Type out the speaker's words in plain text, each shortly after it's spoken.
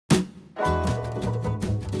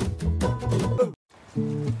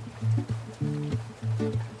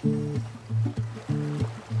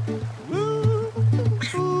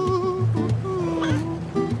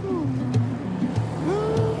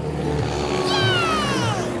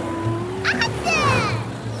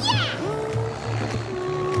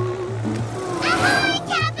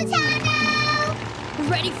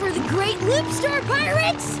ship, Star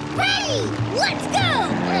Pirates! Ready! Let's go!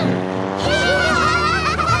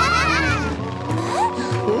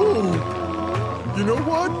 Oh, you know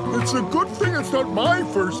what? It's a good thing it's not my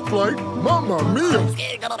first flight. Mamma mia!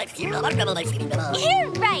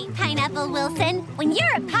 You're right, Pineapple Wilson. When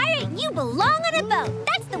you're a pirate, you belong on a boat.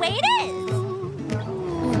 That's the way it is.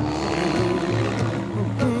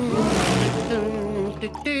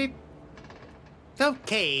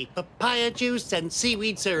 Okay, papaya juice and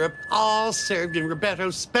seaweed syrup, all served in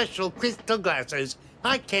Roberto's special crystal glasses.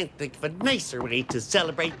 I can't think of a nicer way to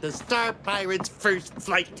celebrate the Star Pirate's first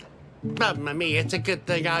flight. Mamma mia, it's a good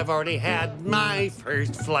thing I've already had my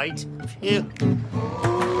first flight. Phew.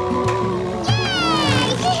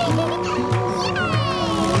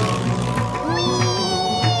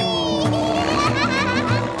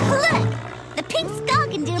 Look! The pink skull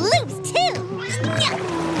can do loops, too!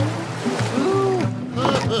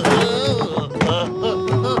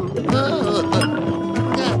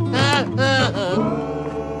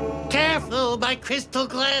 Careful, my crystal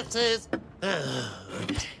glasses!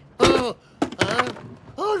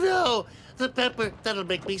 Oh no! The pepper, that'll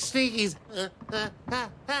make me sneeze!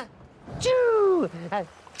 Choo!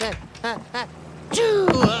 Choo!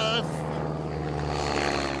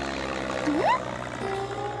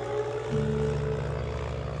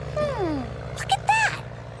 Look at that!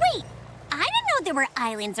 Wait, I didn't know there were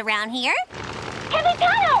islands around here.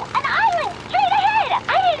 Capitano! An island! Straight ahead!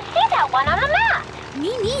 I didn't see that one on the map!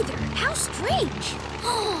 Me neither. How strange.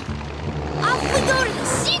 Off we go to the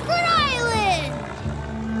secret island!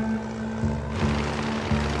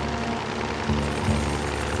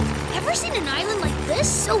 Ever seen an island like this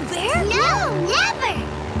so bare? No, never!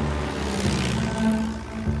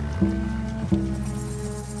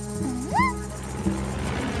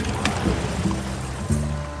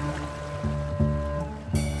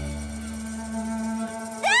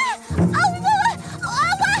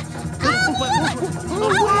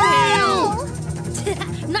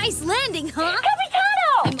 Nice landing, huh?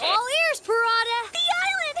 Capitano! I'm all ears, Pirata. The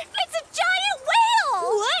island! It's a giant whale!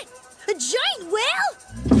 What? A giant whale?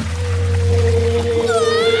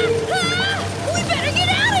 We better get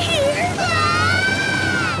out of here!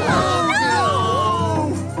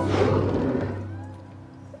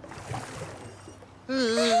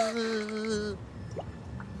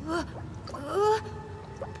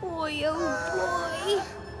 Boy, oh boy.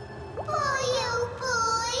 Boy, oh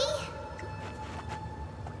boy.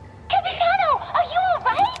 Capitano, are you all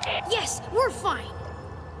right? Yes, we're fine.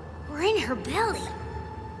 We're in her belly.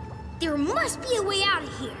 There must be a way out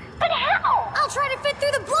of here. But how? I'll try to fit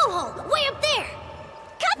through the blowhole, way up there.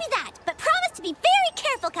 Copy that, but promise to be very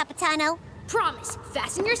careful, Capitano. Promise.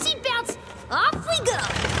 Fasten your seatbelts. Off we go.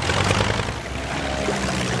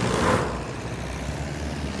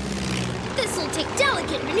 This'll take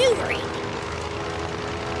delicate maneuvering.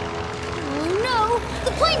 Oh no,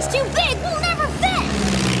 the plane's too big. We'll never fit.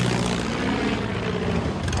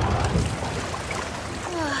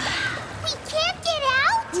 We can't get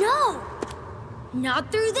out? No,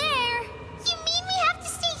 not through there. You mean we have to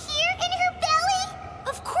stay here in her belly?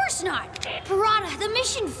 Of course not. Pirata, the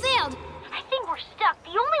mission failed. I think we're stuck. The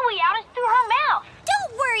only way out is through her mouth.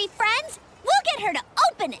 Don't worry, friends. We'll get her to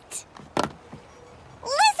open it.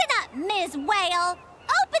 Listen up, Ms. Whale.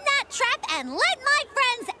 Open that trap and let my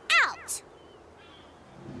friends out.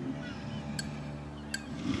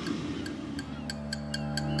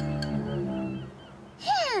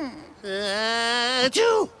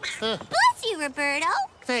 Choo! Bless you, Roberto.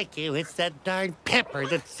 Thank you. It's that darn pepper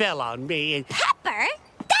that fell on me. Pepper?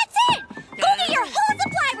 That's it! Go get your whole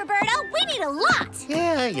supply, Roberto. We need a lot.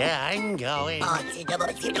 Yeah, I'm going. Yes,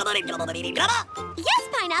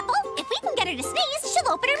 Pineapple. If we can get her to sneeze, she'll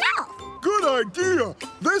open her mouth. Good idea.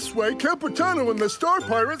 This way, Capitano and the Star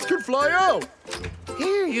Pirates can fly out.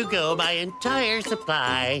 Here you go, my entire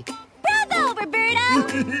supply. Bravo, Roberto.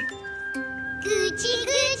 Gucci,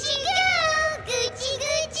 Gucci, go! Gucci,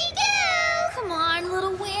 Gucci, go! Come on,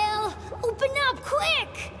 little whale. Open up,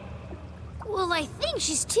 quick. Well, I think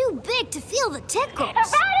she's too big to feel the tickles.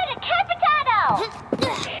 Pirata and Capitano!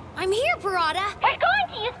 I'm here, Pirata. We're going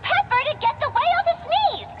to use pepper to get the whale to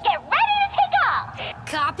sneeze. Get ready to take off.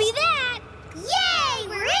 Copy that. Yay!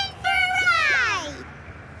 We're in for a ride!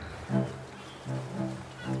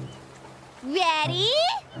 Ready?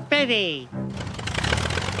 Ready.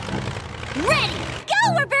 Ready! Go,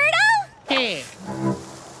 Roberto! Here.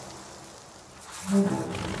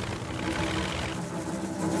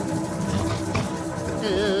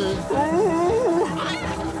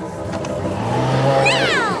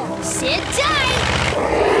 Now, sit tight.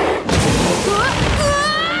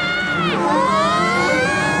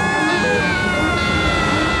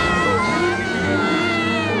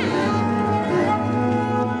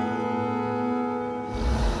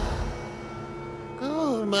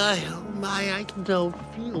 my, I don't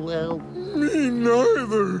feel well. Me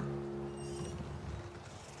neither.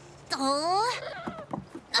 Oh.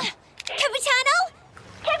 Capitano?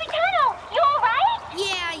 Capitano, you all right?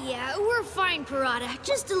 Yeah, we're fine, Pirata.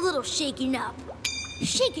 Just a little shaken up.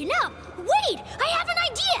 Shaken up? Wait, I have an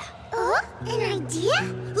idea! An idea?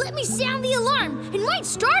 Let me sound the alarm. It might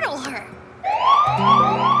startle her.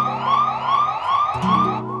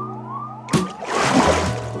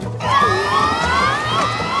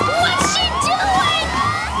 What's she doing?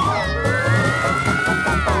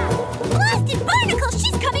 Blasted barnacle,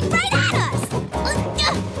 she's coming right at us!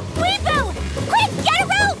 Weebo! Quick, get a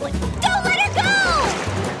rope! Don't let her go!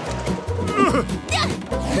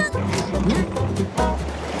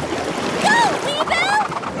 Go, Weebo!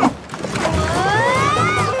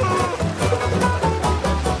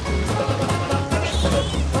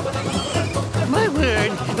 My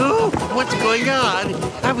word! Oh, what's going on?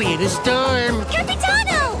 Are we in a storm?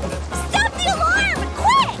 Capitano! Stop the alarm!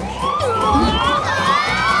 Quick!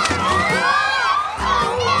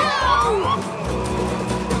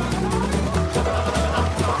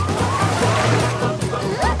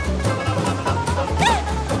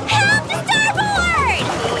 Help the starboard!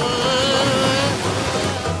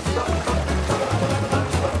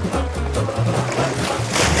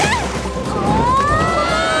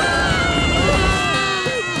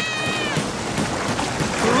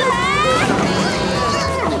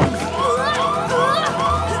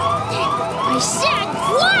 I said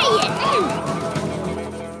quiet!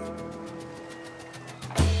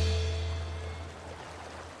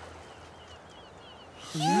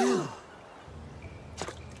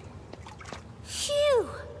 Phew.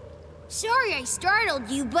 Sorry I startled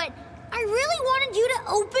you, but I really wanted you to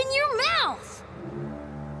open your mouth.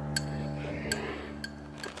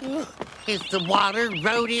 Is the water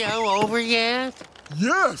rodeo over yet?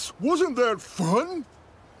 Yes, wasn't that fun?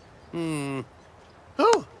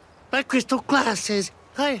 Oh, my crystal glasses.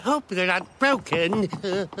 I hope they're not broken.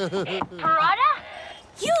 Pirata?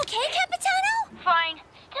 You okay, Capitano? Fine.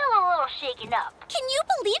 Still a little shaken up. Can you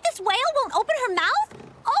believe this whale won't open her mouth?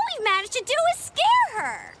 All we've managed to do is scare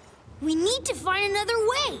her. We need to find another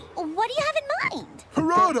way. What do you have in mind?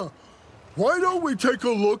 Pirata, why don't we take a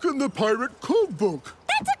look in the pirate code book?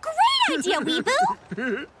 That's a great idea,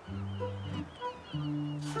 Weebo!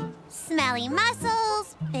 Smelly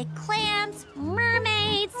mussels, big clams,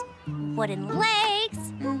 mermaids, wooden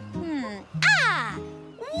legs. Ah!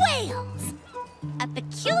 Whales! A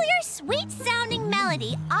peculiar, sweet-sounding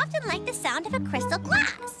melody, often like the sound of a crystal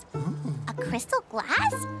glass. A crystal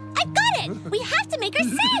glass? I've got it! We have to make her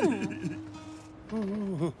sing!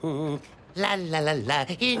 La la la la,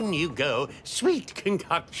 in you go. Sweet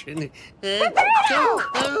concoction. Roberto!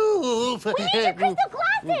 We need your crystal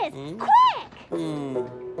glasses! Quick!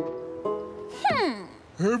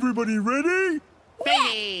 Everybody ready?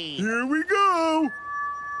 Hey! Here we go.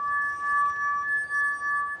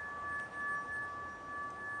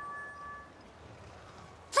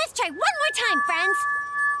 Let's try one more time, friends.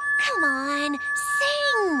 Come on,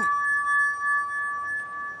 sing.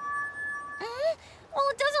 Well,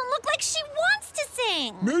 it doesn't look like she wants to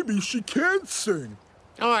sing. Maybe she can't sing.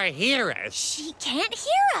 Or hear us. She can't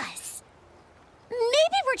hear us.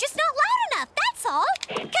 Maybe we're just not loud enough, that's all.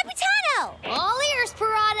 Capitano! All ears,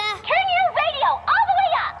 Pirata. Turn your radio all the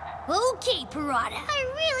way up. Okay, Pirata. I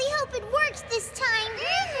really hope it works this time.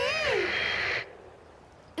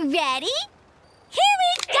 Ready? Here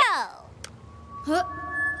we go. Huh?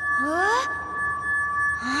 Huh?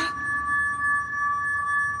 Huh?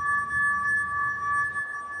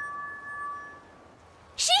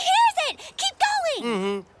 She hears it! Keep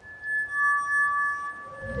going!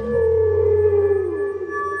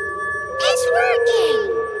 It's working!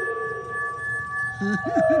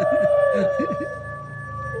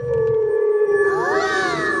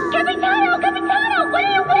 Capitano, what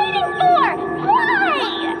are you waiting for? Fly!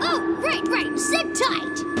 Oh, right. Sit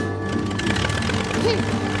tight.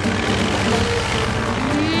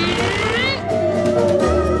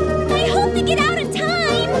 I hope they get out in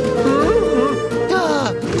time!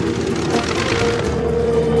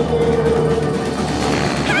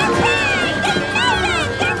 Hooray! They're moving!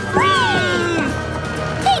 They're free!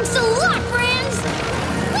 Thanks a lot, friends.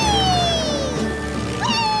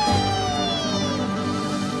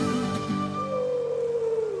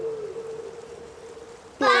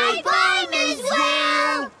 Bye-bye, Ms.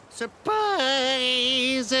 Whale.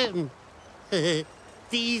 Surprise!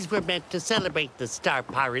 These were meant to celebrate the Star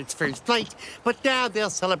Pirates' first flight, but now they'll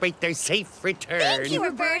celebrate their safe return. Thank you,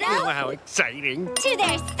 Roberto. Oh, how exciting. To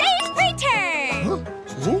their safe return! Oh.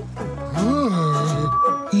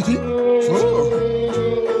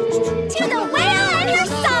 To the whale and her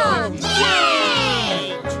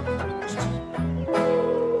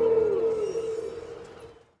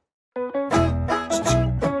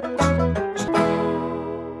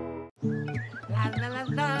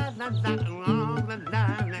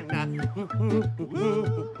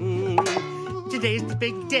Today's the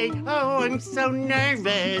big day. Oh, I'm so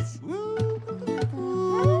nervous.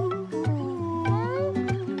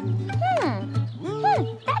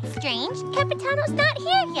 That's strange. Capitano's not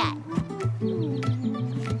here yet.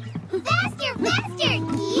 Faster, faster!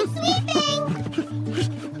 Keep sweeping!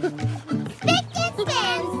 Spick and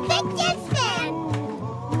span! Spick and span!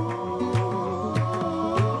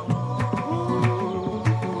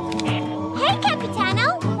 Hey, Capitano!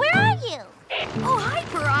 Where are you? Oh, hi,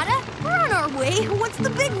 Pirata. We're on our way. What's the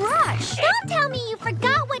big rush? Don't tell me you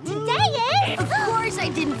forgot what today is! Of course I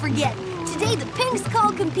didn't forget. Today, the Pink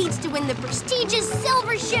Skull competes to win the prestigious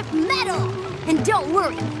Silver Ship Medal. And don't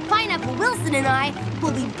worry, Pineapple Wilson and I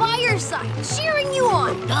will be by your side, cheering you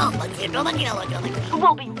on.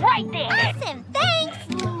 We'll be right there. Awesome, thanks!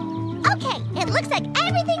 Okay, it looks like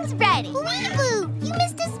everything's ready. Weeboo! You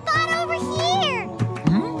missed a spot over here!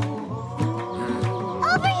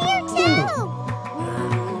 Over here, too!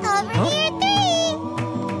 Over here,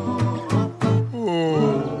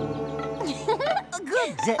 3!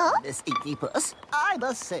 Good day, Miss Inky Puss. I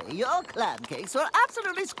must say, your clam cakes were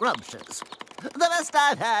absolutely scrumptious. The best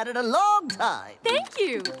I've had in a long time. Thank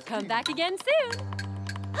you. Come back again soon.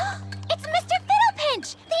 It's Mr.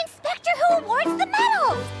 Fiddlepinch, the inspector who awards the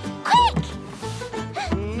medals! Quick!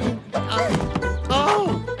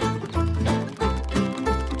 Oh!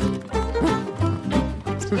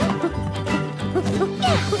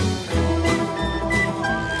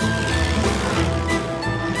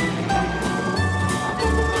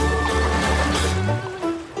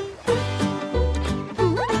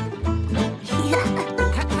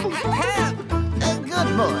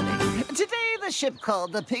 Good morning. Today, the ship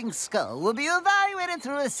called the Pink Skull will be evaluated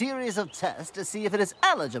through a series of tests to see if it is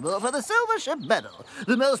eligible for the Silver Ship Medal,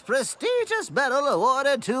 the most prestigious medal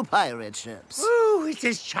awarded to pirate ships. Ooh, it's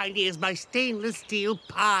as shiny as my stainless steel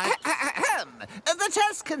pot. The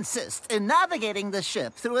test consists in navigating the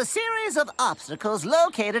ship through a series of obstacles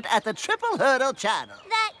located at the Triple Hurdle Channel.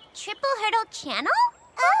 The Triple Hurdle Channel?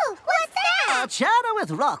 Oh, what's that? A channel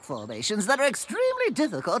with rock formations that are extremely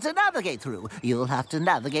difficult to navigate through. You'll have to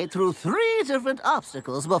navigate through 3 different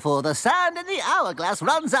obstacles before the sand in the hourglass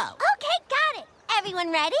runs out. Okay, got it.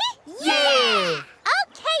 Everyone ready? Yeah!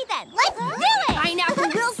 Okay then, let's do it!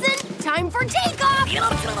 Pineapple Wilson, time for takeoff!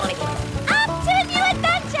 Up to new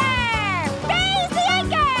adventure! Raise the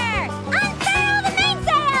anchor! Unfurl the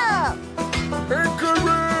mainsail! Anchor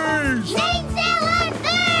raise! Mainsail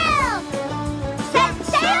unfurled! Set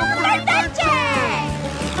sail for adventure!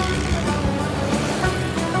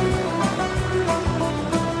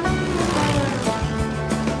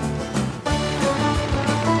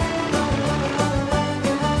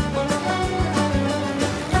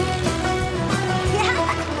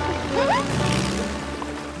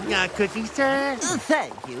 Could you, sir?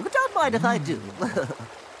 Thank you. Don't mind if I do.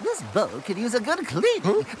 This boat could use a good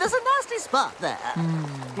cleaning. There's a nasty spot there.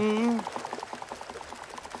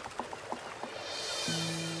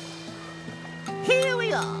 Here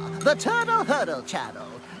we are, the Turtle Hurdle Channel.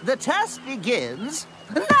 The test begins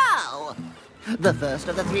now. The first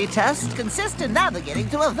of the 3 tests consists in navigating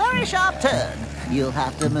through a very sharp turn. You'll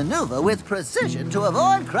have to maneuver with precision to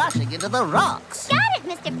avoid crashing into the rocks. Got it,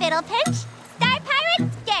 Mr. Fiddlepinch. Star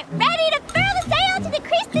Pirates, get ready to furl the sail to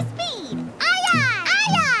decrease the speed. Aye, aye!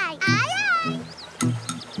 Aye, aye! Aye,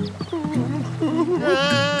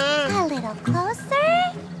 aye! A little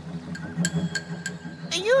closer.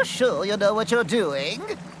 Are you sure you know what you're doing?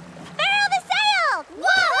 Furl the sail!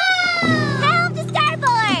 Woohoo! Helm to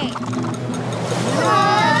starboard!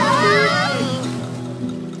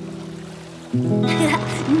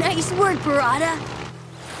 Nice work, Pirata.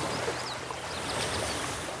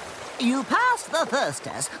 You passed the first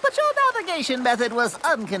test, but your navigation method was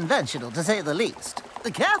unconventional, to say the least.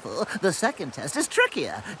 Careful, the second test is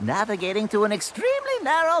trickier, navigating through an extremely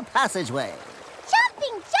narrow passageway.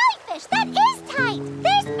 Jumping jellyfish, that is tight.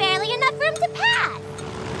 There's barely enough room to pass.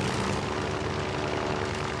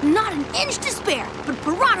 Not an inch to spare, but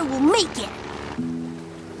Pirata will make it.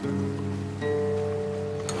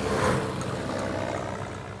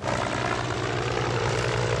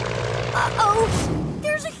 Uh-oh!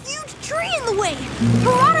 There's a huge tree in the way!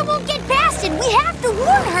 Pirata won't get past it! We have to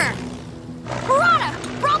warn her! Pirata!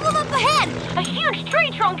 Problem up ahead! A huge tree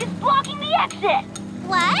trunk is blocking the exit.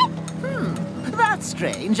 What? That's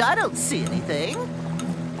strange. I don't see anything.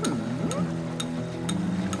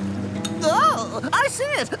 Oh, I see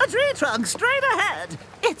it! A tree trunk straight ahead!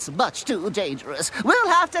 It's much too dangerous. We'll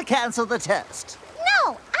have to cancel the test.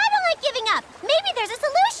 No, I don't like giving up. Maybe there's a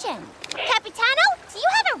solution. Capitano, do you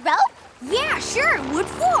have a rope? Yeah, sure. What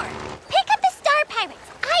for? Pick up the Star Pirates.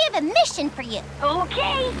 I have a mission for you.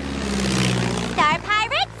 Okay. Star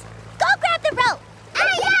Pirates, go grab the rope.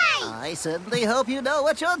 Aye, aye! I certainly hope you know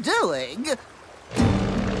what you're doing.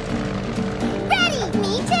 Ready!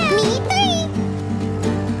 Me too! Me three!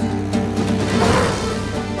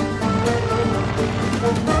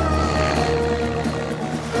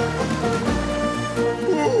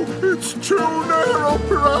 Oh, it's too narrow,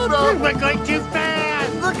 Pirata! We're going too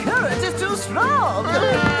fast! The current is too strong.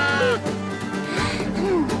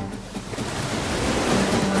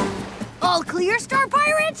 All clear, Star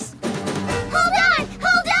Pirates? Hold on!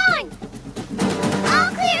 Hold on!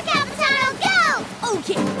 All clear, Capitano, go!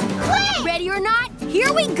 Okay. Quick! Ready or not,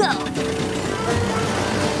 here we go.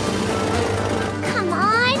 Come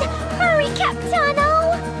on! Hurry, Capitano!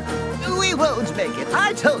 We won't make it.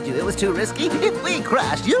 I told you it was too risky. If we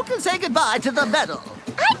crash, you can say goodbye to the medal.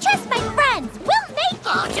 I trust my friends. We'll make it.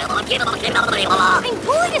 I'm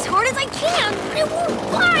pulling as hard as I can, but it won't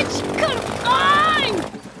budge. Come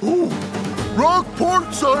on! Ooh, rock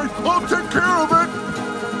port side. I'll take care of it.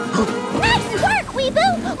 Nice work,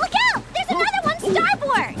 Weeboo. Look out. There's another one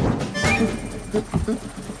starboard.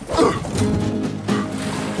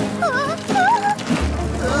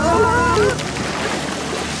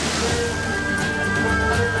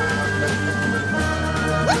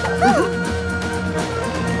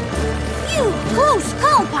 Phew, close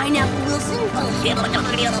call, Pineapple Wilson.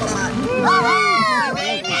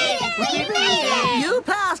 You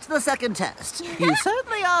passed the second test. You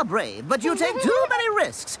certainly are brave, but you take too many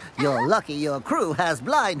risks. You're lucky your crew has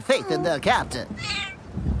blind faith in their captain.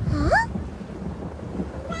 Huh?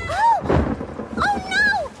 Oh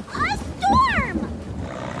no! A storm!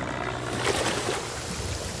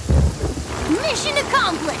 Mission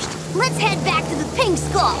accomplished. Let's head back to the Pink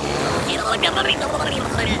Skull.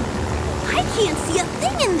 I can't see a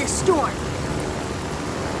thing in this storm.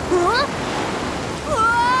 Huh?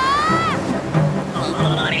 Ah!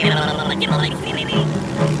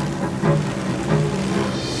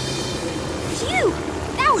 Phew!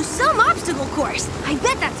 That was some obstacle course. I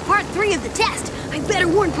bet that's part 3 of the test. I better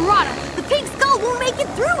warn Pirata. The Pink Skull won't make it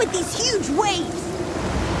through with these huge waves.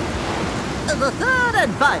 The third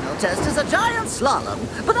and final test is a giant slalom,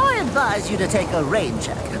 but I advise you to take a rain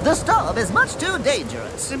check. The storm is much too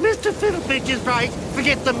dangerous. Mr. Fiddlepitch is right.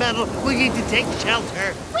 Forget the medal. We need to take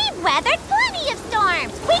shelter. We've weathered plenty of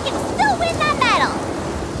storms. We can still win that medal.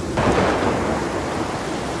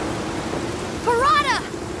 Pirata!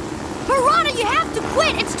 Pirata, you have to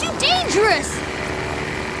quit. It's too dangerous.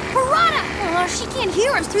 Pirata! Oh, she can't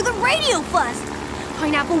hear us through the radio fuzz.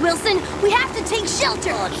 Pineapple Wilson, we have to take shelter.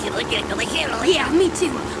 Yeah, me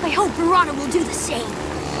too. I hope Pirata will do the same.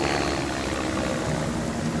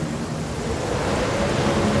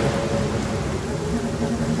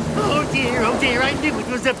 Oh dear, I knew it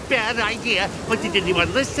was a bad idea. But did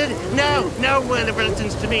anyone listen? No, no one ever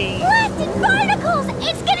listens to me. Blasted barnacles!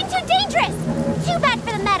 It's getting too dangerous. Too bad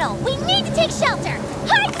for the medal. We need to take shelter.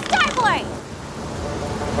 Hard to starboard.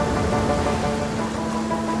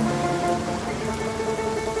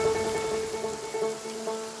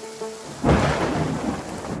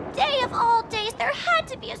 Day of all days, there had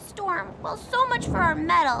to be a storm. Well, so much for our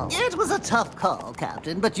medal. It was a tough call,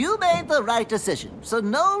 Captain, but you made the right decision, so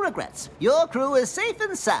no regrets. Your crew is safe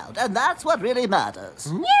and sound, and that's what really matters.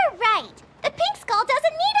 You're right. The Pink Skull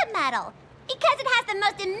doesn't need a medal because it has the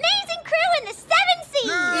most amazing crew in the 7 seas.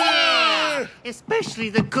 Yeah! Especially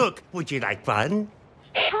the cook. Would you like fun?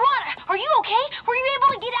 Pirata, are you okay? Were you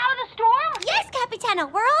able to get out of the storm? Yes, Capitano,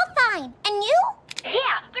 we're all fine. And you?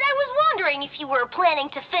 Yeah, but I was wondering if you were planning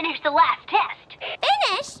to finish the last test.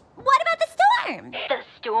 Finish? What about the storm? The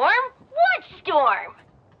storm? What storm?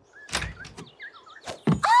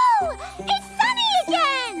 Oh, it's sunny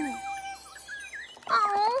again!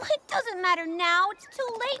 Oh, it doesn't matter now. It's too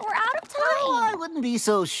late. We're out of Oh, I time. wouldn't be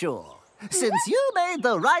so sure. Since you made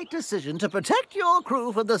the right decision to protect your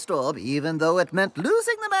crew from the storm, even though it meant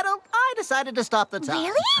losing the medal, I decided to stop the time.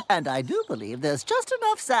 Really? And I do believe there's just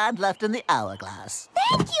enough sand left in the hourglass.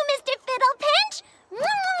 Thank you, Mr. Fiddlepinch.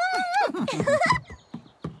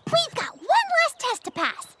 We've got one last test to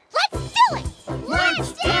pass. Let's do it!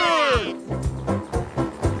 Let's do it!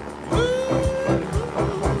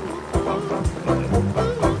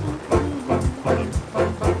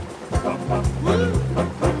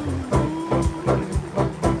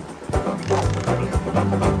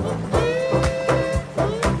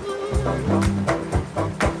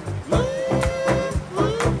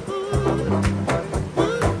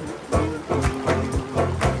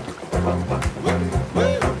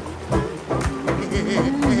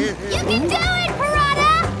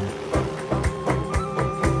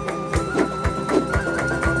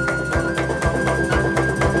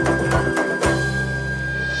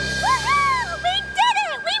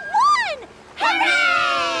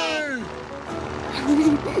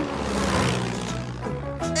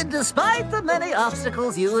 the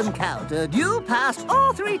obstacles you encountered, you passed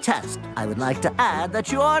all 3 tests. I would like to add that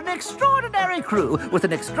you are an extraordinary crew with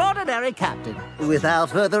an extraordinary captain.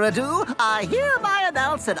 Without further ado, I hereby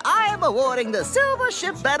announce that I am awarding the Silver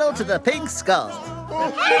Ship Medal to the Pink Skull.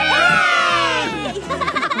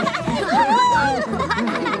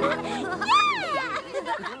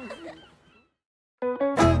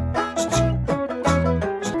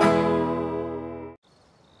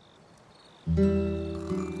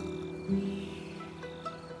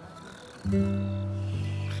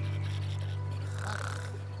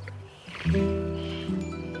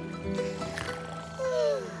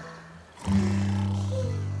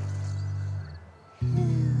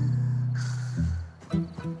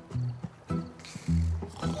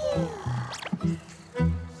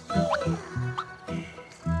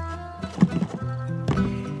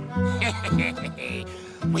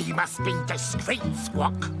 We must be discreet,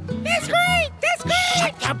 Squawk. Discreet! Discreet!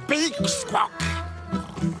 Shut your beak, Squawk.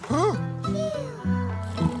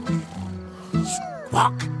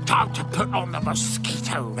 Squawk, time to put on the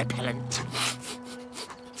mosquito repellent.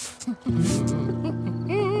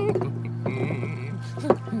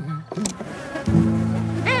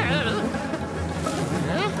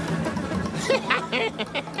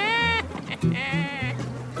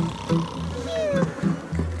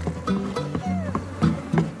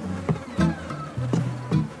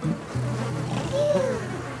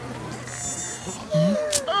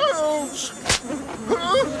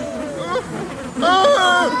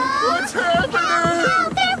 What's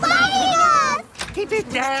happening? They're biting us! Keep it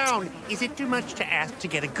down. Is it too much to ask to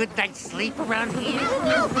get a good night's sleep around here?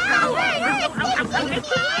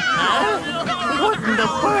 What in the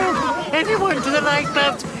world? Everyone to the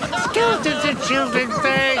lifeboats! Skeletons and children's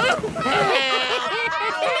things!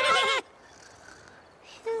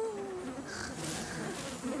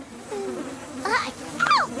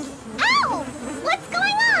 Ow! Ow! What's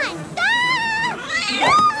going on?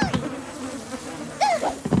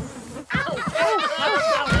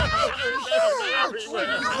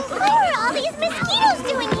 What are all these mosquitoes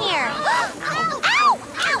doing here? Ow! Ow!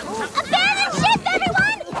 Abandon ship,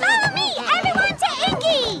 everyone! Follow me! Everyone to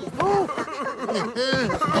Inky!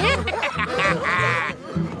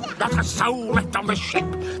 Not a soul left on the ship.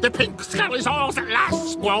 The Pink Skull is ours at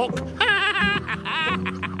last, Squawk. Inky!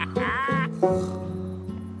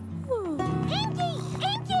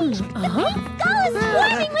 The Pink Skull is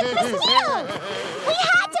swarming with mosquitoes! We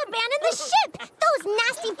had to abandon the ship! Those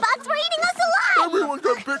nasty bugs were eating us alive! Everyone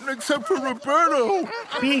got bitten except for Roberto.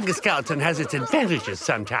 Being a skeleton has its advantages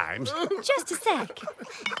sometimes. Just a sec.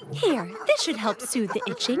 Here, this should help soothe the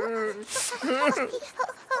itching.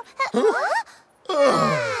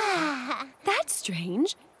 That's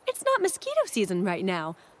strange. It's not mosquito season right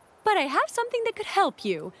now. But I have something that could help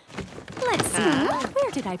you. Let's see.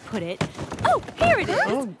 Where did I put it? Oh, here it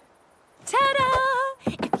is. Ta-da!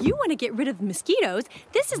 If you want to get rid of mosquitoes,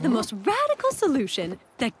 this is the most radical solution.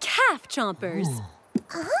 The calf chompers.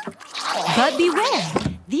 But beware.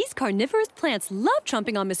 These carnivorous plants love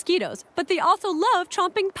chomping on mosquitoes, but they also love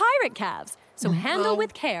chomping pirate calves. So handle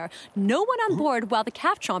with care. No one on board while the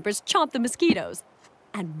calf chompers chomp the mosquitoes.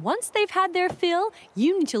 And once they've had their fill,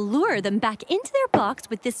 you need to lure them back into their box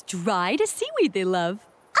with this dried seaweed they love.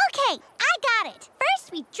 Okay, I got it.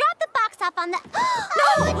 First, we drop the box off on the...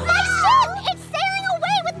 No! My ship! It's sailing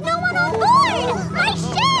away with no one on board! My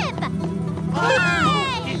ship!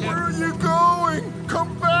 Hey! Where are you going?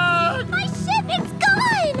 Come back! My ship, it's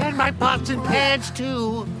gone! And my pots and pans,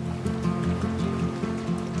 too.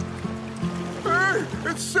 Hey,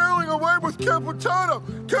 it's sailing away with Capitano!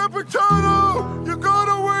 Capitano! You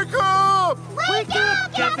gotta wake up! Wake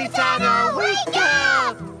up, Capitano, wake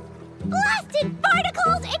up! Blasted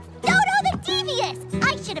barnacles! It's Dodo the Devious!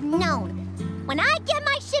 I should have known. When I get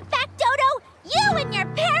my ship back, Dodo, you and your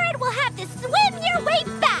parent will have to swim your way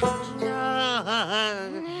back!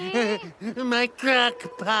 My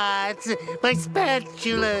crock pots, my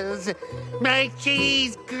spatulas, my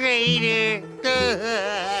cheese grater.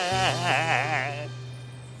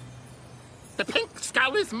 The Pink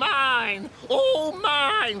Skull is mine, all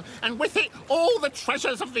mine, and with it, all the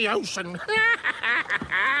treasures of the ocean.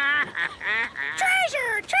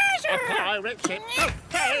 Treasure! Treasure! A pirate ship goes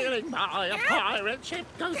sailing by, a pirate ship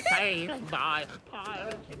goes sailing by, a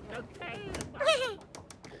pirate ship goes sailing by.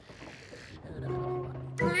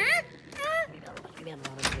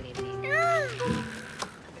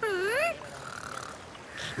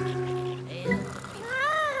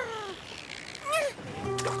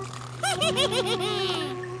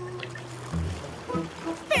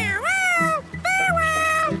 Farewell!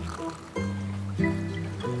 Farewell!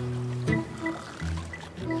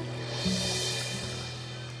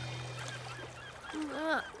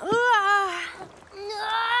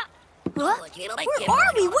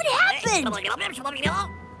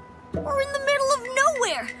 happened? We're in the middle of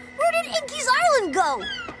nowhere. Where did Inky's island go?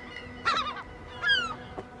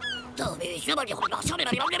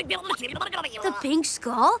 The pink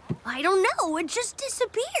skull? I don't know. It just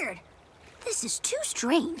disappeared. This is too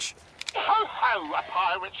strange. Ho, a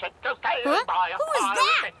pirate ship goes sailing by. Who is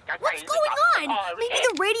that? What's going on? Maybe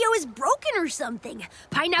the radio is broken or something.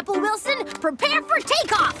 Pineapple Wilson, prepare for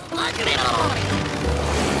takeoff. When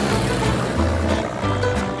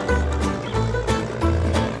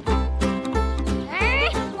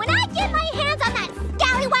I get my hands on that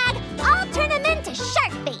scallywag, I'll turn him into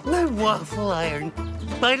shark bait. My waffle iron,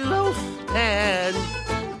 my loaf pan.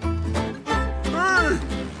 Hey!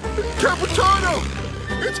 Capitano!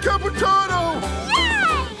 It's Capitano! Yay!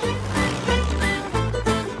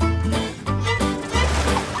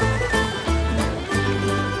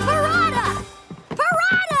 Pirata!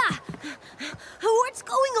 Pirata! What's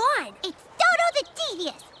going on? It's Dodo the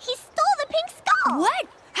Devious. He stole the pink skull. What?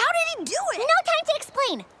 How did he do it? No time to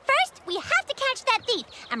explain. First, we have to catch that thief,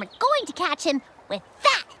 and we're going to catch him with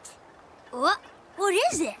that. What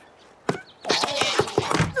is it?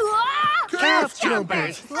 Calf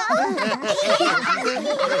jumpers! Goodbye.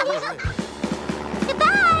 See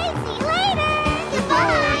you later.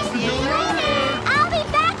 Goodbye. See you later. I'll be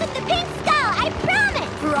back with the pink skull. I promise.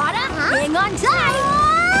 Pirata, hang on tight.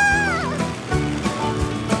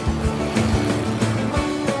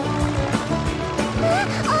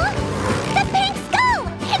 The pink skull!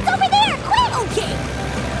 It's over there! Quick! Okay.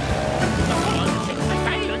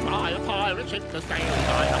 A pirate ship goes sailing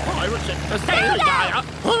by, a pirate ship goes sailing by.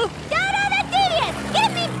 Huh? Dodo the Devious!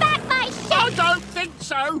 Give me back my ship! I don't think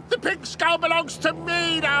so. The pink skull belongs to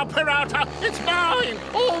me now, Pirata. It's mine.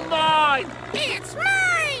 All mine. It's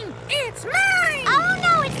mine! It's mine! Oh,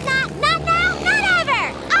 no, it's not. Not now, not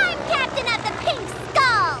ever! I'm captain of the pink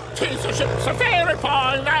skull! Tis a ship so very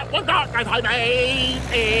fine that was not that I made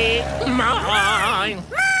it mine.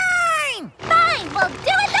 Mine! Fine, we'll do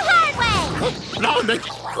it the hard way! Blimey.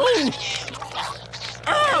 Ooh.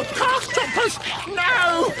 Oh, calf choppers!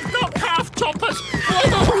 No, not calf choppers!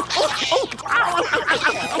 Oh, ow.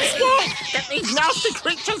 Get these nasty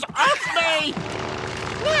creatures off me!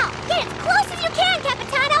 Now, get as close as you can,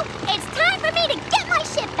 Capitano! It's time for me to get my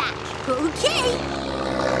ship back! Okay.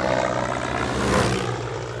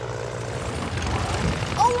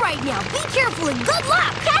 All right now, be careful and good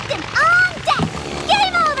luck. Captain, on deck! Get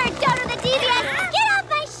him over, Dodo the Devious! Get off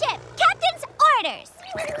my ship! Captain's orders!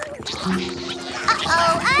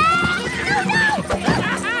 Uh-oh, no!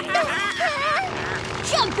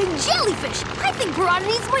 Jumping jellyfish. I think Pirata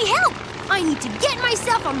needs my help. I need to get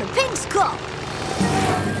myself on the pink skull.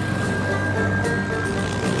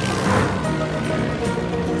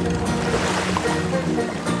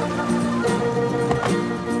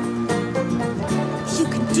 You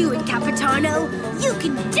can do it, Capitano. You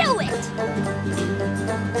can do it.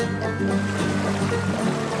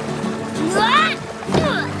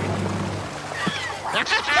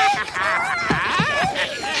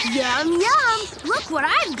 Yum, yum. Look what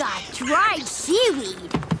I've got. Dried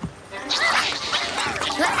seaweed.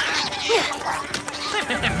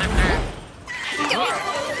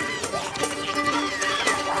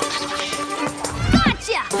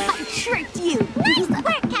 Gotcha! I tricked you. Nice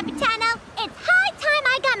work, Capitano! It's high time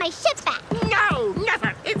I got my ship back! No,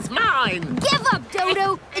 never! It's mine! Give up,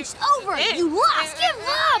 Dodo. It's over. You lost. Give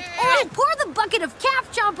up. Or I'll pour the bucket of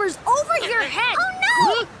calf chompers over your head. Oh,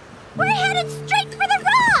 no! We're headed straight for the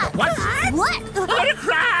rock! What? What? I'm gonna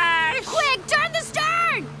crash! Quick, turn the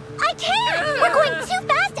stern. I can't! We're going too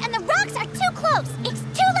fast and the rocks are too close! It's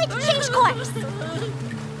too late to change course!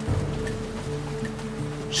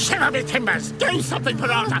 Shiver me timbers! Do something,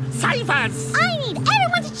 Pirata! Save us! I need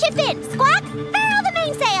everyone to chip in! Squawk, furl the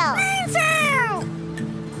mainsail! Mainsail!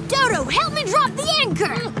 Dodo, help me drop the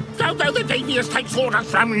anchor. Dodo the Devious takes orders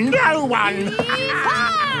from no one!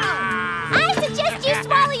 I suggest you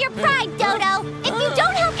swallow your pride, Dodo! If you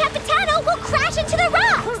don't help Capitano, we'll crash into the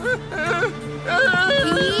rocks!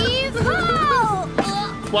 Heave-ho!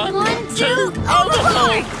 One, two,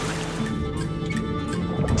 overboard!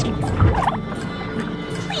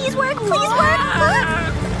 Please work, please work!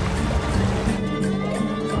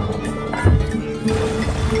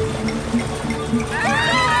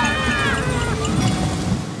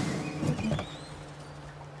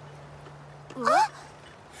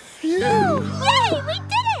 Yay, we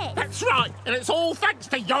did it! That's right, and it's all thanks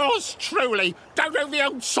to yours truly, Dodo the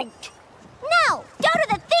Old Salt. No, Dodo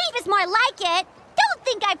the Thief is more like it. Don't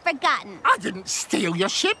think I've forgotten. I didn't steal your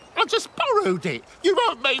ship, I just borrowed it. You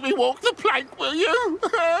won't make me walk the plank, will you?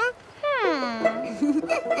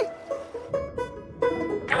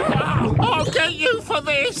 Oh, I'll get you for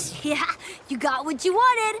this. Yeah, you got what you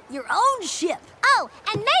wanted. Your own ship. Oh,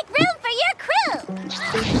 and make room for your crew.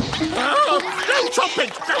 Oh, no chopping!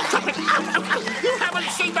 No chopping! Ow, ow, ow. You haven't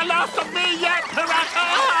seen the last of me yet, Pirata!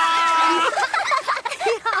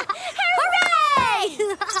 Hooray!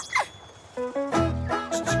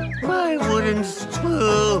 My wooden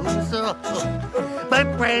spoons. Oh, my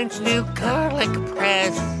brand new garlic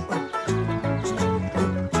press.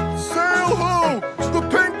 Sail ho! The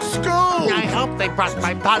pink skull! I hope they brought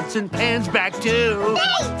my pots and pans back too.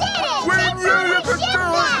 They did it! When They you brought look our at ship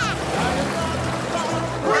that! back!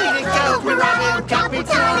 Way to go, Pirata and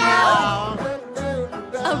Capitano!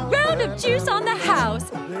 A round of juice on the house.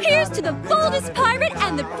 Here's to the boldest pirate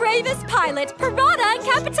and the bravest pilot, Pirata and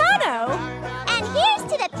Capitano. And here's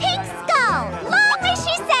to the pink skull. Long may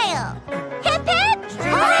she sail. Hip hip!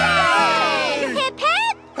 Hooray! Hip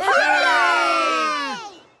hip! Hooray!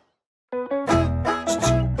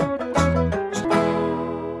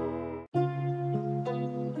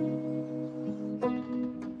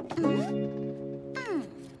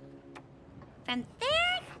 From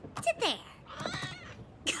there to there.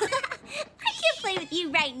 I can't play with you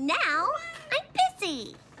right now. I'm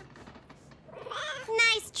busy.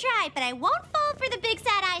 Nice try, but I won't fall for the big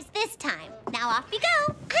sad eyes this time. Now off you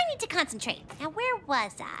go. I need to concentrate. Now where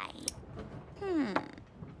was I?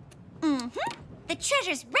 The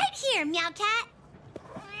treasure's right here, Meowcat.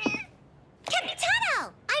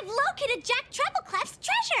 Capitano! I've located Jack Trebleclef's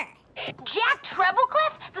treasure. Jack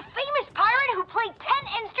Trebleclef, the famous pirate who played 10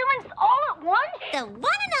 instruments all at once? The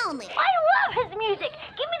one and only. I love his music.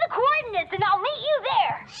 Give me the coordinates and I'll meet you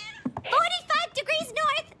there. 45 degrees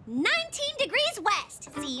north, 19 degrees west.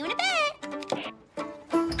 See you in a bit.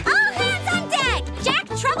 All hands on deck. Jack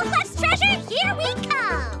Trebleclef's treasure, here we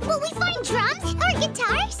come. Will we find drums or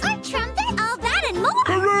guitars or trumpets? All that and more.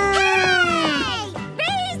 Hooray!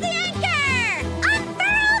 Raise the anchor.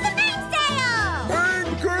 Unfurl the mainsail.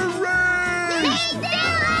 Anchor raise!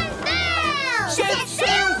 Mainsail unfurl. Set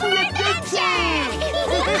sail for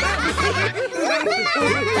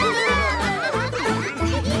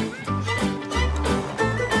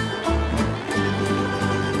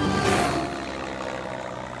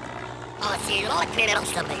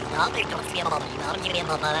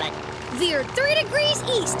Veer 3 degrees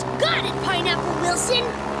east. Got it, Pineapple Wilson.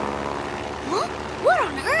 Huh? What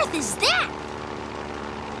on earth is that?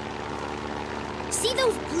 See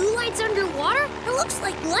those blue lights underwater? It looks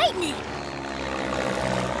like lightning.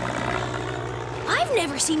 I've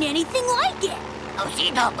never seen anything like it.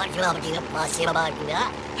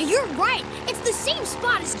 You're right. It's the same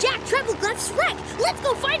spot as Jack Trebleclef's wreck. Let's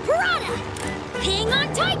go find Pirata. Hang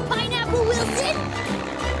on tight, Pineapple Wilson.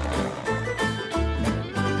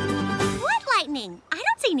 What lightning? I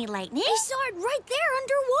don't see any lightning. I saw it right there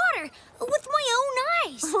underwater with my own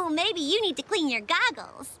eyes. Oh, maybe you need to clean your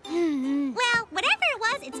goggles. Well, whatever it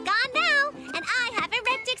was, it's gone now. And I have a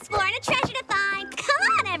wreck to explore and a treasure to find. Come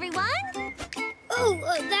on, everyone. Oh,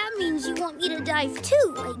 that means you want me to dive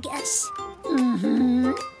too, I guess. The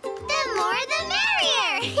more the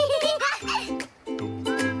merrier.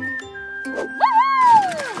 Woohoo!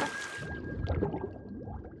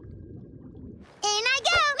 In I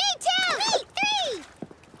go. Me too. Me 3.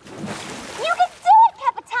 You can do it,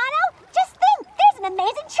 Capitano. Just think, there's an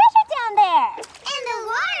amazing treasure down there. And the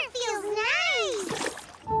water feels nice.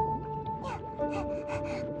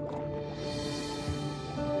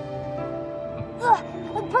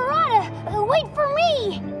 Pirata, wait for me!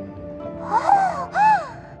 Wow!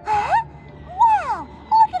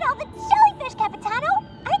 Look at all the jellyfish, Capitano.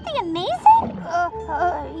 Aren't they amazing?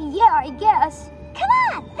 Yeah, I guess. Come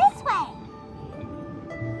on, this way.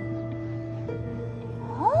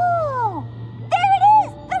 Oh, there it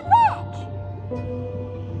is, the wreck.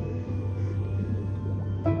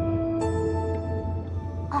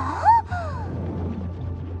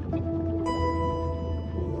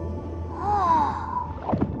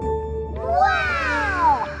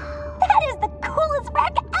 Wow! That is the coolest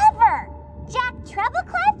wreck ever! Jack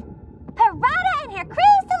Trebleclef, Pirata and her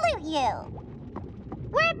crew salute you.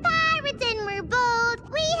 We're pirates and we're bold.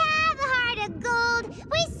 We have a heart of gold.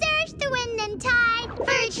 We search the wind and tide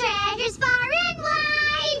for treasures far and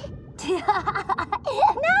wide.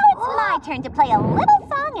 Now it's my turn to play a little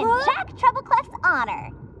song in Jack Trebleclef's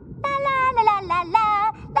honor. La la la la la la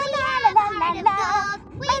la la la la la.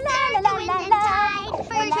 We search the wind and tide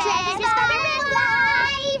for treasures far and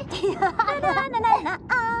wide. Na na na na.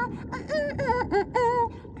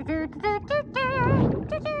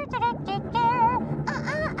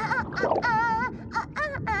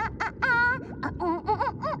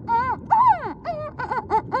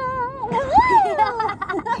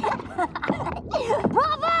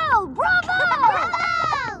 Bravo! Bravo!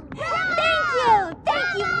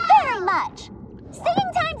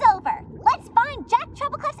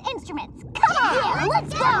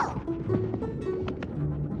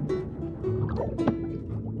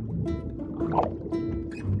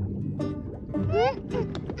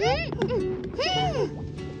 We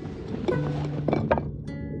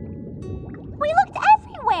looked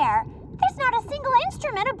everywhere. There's not a single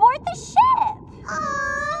instrument aboard the ship.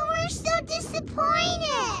 Oh, we're so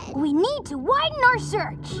disappointed. We need to widen our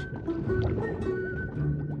search.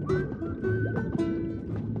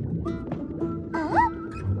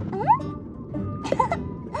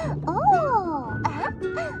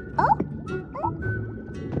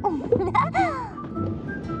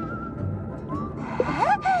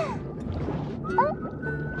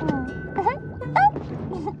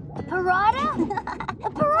 Pirata?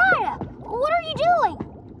 Pirata, what are you doing?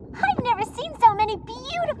 I've never seen so many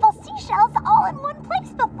beautiful seashells all in one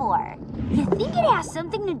place before. You think it has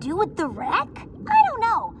something to do with the wreck? I don't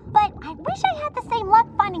know, but I wish I had the same luck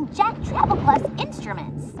finding Jack Trebblecliff's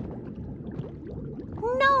instruments.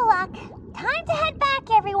 No luck. Time to head back,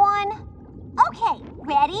 everyone. Okay,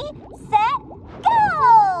 ready, set,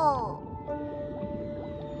 go!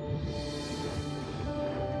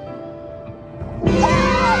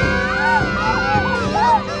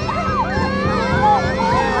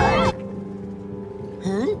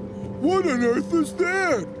 Huh? What on earth is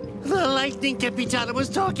that? The lightning Capitano was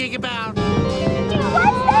talking about. What's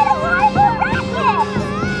that horrible racket?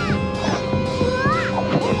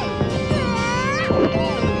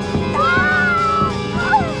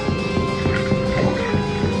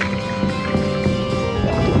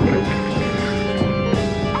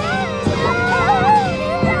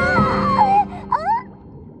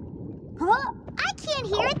 I can't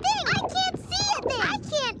hear a thing. I can't see a thing. I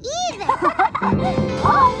can't either.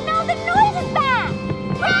 Oh no, the noise is back!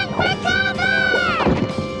 Run for cover!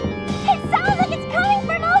 It sounds like it's coming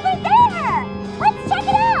from over there! Let's check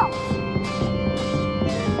it out!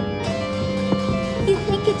 You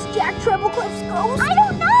think it's Jack Trebblecliff's ghost? I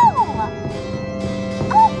don't know!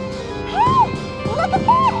 Oh, hey! Look at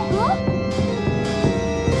that!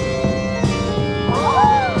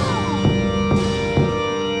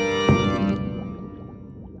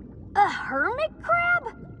 A hermit crab?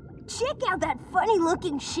 Check out that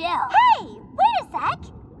funny-looking shell. Hey, wait a sec!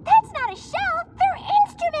 That's not a shell, they're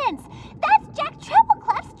instruments! That's Jack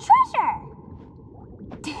Trebblecliff's treasure!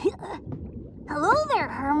 Hello there,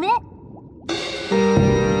 hermit.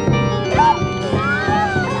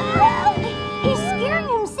 He's scaring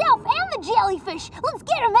himself and the jellyfish. Let's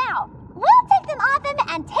get him out. We'll take them off him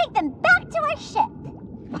and take them back to our ship.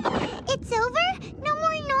 It's over? No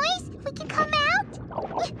more noise? We can come out?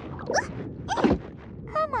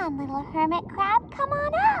 Come on, little hermit crab, come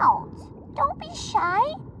on out. Don't be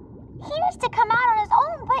shy. He needs to come out on his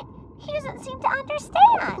own, but he doesn't seem to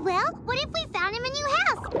understand. Well, what if we found him a new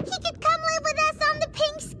house? He could come live with us on the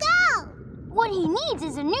Pink Skull. What he needs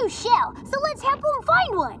is a new shell, so let's help him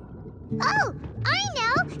find one. Oh, I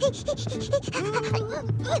know.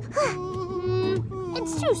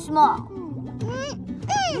 It's too small.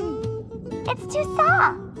 It's too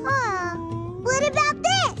soft. What about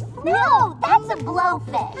this? No, that's a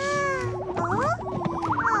blowfish.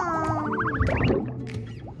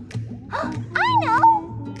 I know!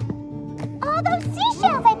 All those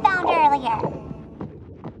seashells I found earlier.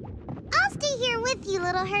 I'll stay here with you,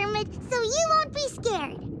 little hermit, so you won't be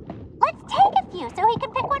scared. Let's take a few so he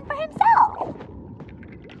can pick one for himself.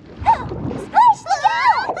 Splash the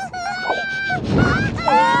out!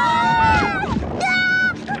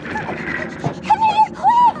 Come here,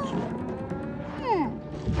 quick!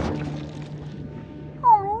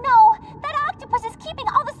 Oh no, that octopus is keeping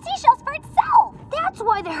all the seashells for itself. That's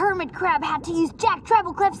why the hermit crab had to use Jack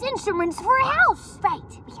Trebblecliff's instruments for a house.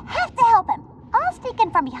 Right, we have to help him. I'll sneak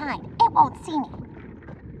in from behind. It won't see me.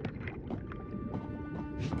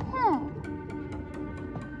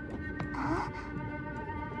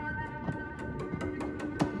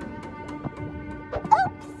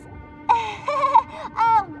 Oops.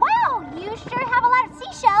 Wow, you sure have a lot of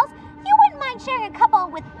seashells. You wouldn't mind sharing a couple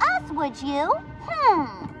with us, would you?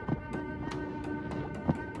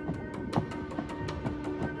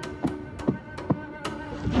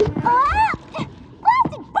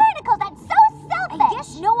 Plastic barnacles, that's so selfish! I guess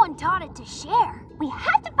no one taught it to share. We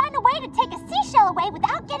have to find a way to take a seashell away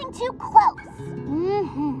without getting too close.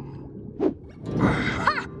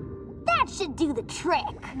 Ha! That should do the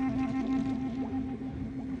trick.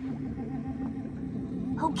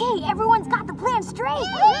 Okay, everyone's got the plan straight.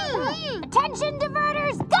 Attention,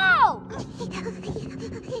 diverters, go!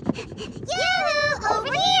 Yoo-hoo!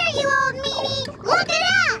 Over here, you old meanie! Look at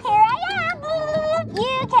us! Here I am!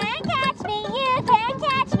 You can't catch me, you can't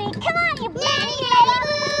catch me. Come on, you baby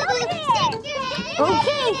baby! Stick your head in.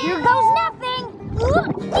 Okay, here goes nothing.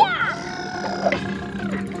 Yeah!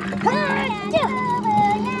 Yeah!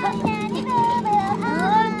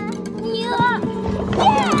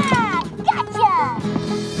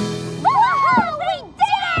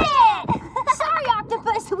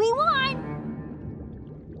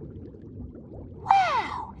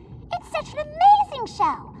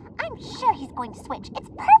 It's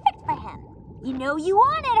perfect for him. You know you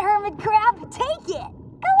want it, hermit crab. Take it.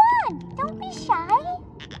 Go on, don't be shy.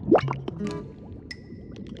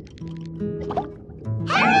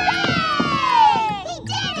 Hooray! He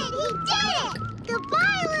did it! He did it!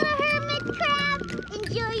 Goodbye, little hermit crab.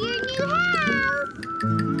 Enjoy your new house.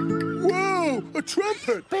 Whoa, a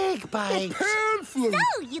trumpet! Big A bites. pan flute! So,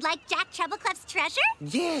 you like Jack Trebleclef's treasure?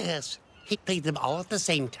 Yes. He played them all at the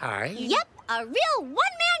same time. Yep, a real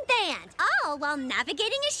one-man band, all while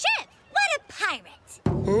navigating a ship. What a pirate!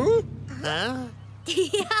 Huh? Huh?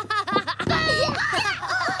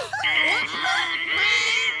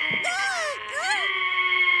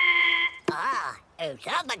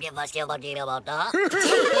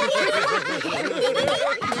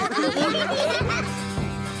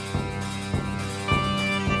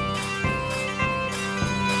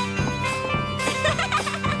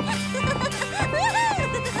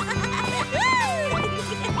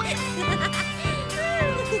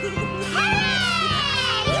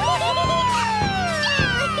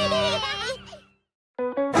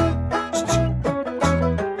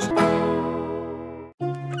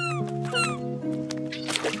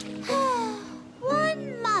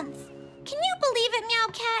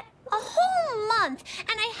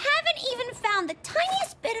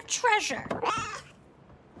 treasure.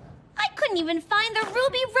 I couldn't even find the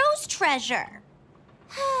ruby rose treasure.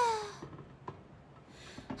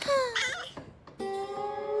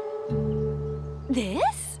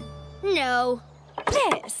 This? No.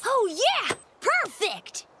 This. Oh, yeah!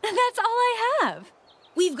 Perfect! That's all I have.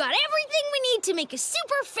 We've got everything we need to make a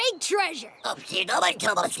super fake treasure. That's right,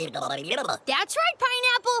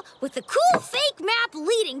 Pineapple, with a cool fake map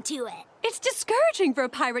leading to it. It's discouraging for a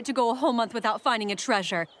pirate to go a whole month without finding a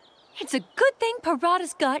treasure. It's a good thing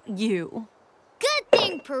Pirata's got you. Good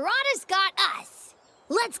thing Pirata's got us.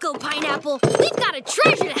 Let's go, Pineapple. We've got a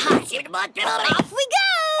treasure to hide. Off we go!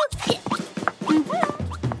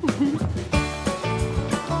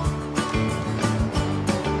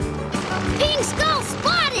 Pink Skull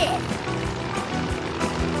spotted!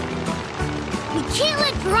 We can't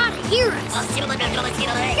let Pirata hear us.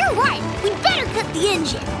 You're right. We better cut the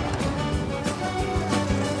engine.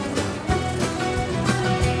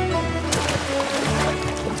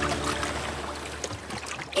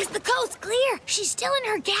 Is the coast clear? She's still in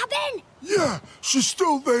her cabin? Yeah, she's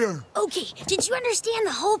still there. Okay, did you understand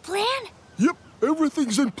the whole plan? Yep,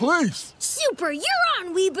 everything's in place. Super, you're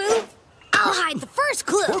on, Weeboo. I'll hide the first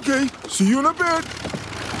clue. Okay, see you in a bit.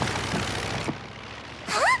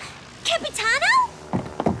 Huh? Capitano?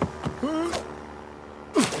 Huh?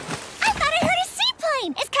 I thought I heard a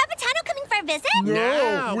seaplane. Is Capitano coming for a visit?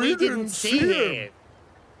 No, we didn't see him. it.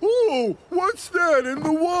 Oh, what's that in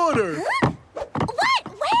the water? Huh? What?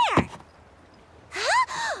 Where?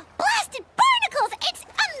 Huh? Blasted barnacles! It's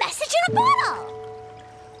a message in a bottle!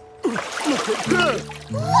 Look at that.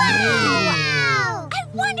 Wow! I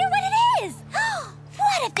wonder what it is.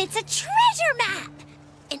 What if it's a treasure map?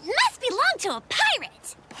 It must belong to a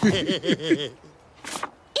pirate.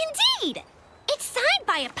 Indeed. It's signed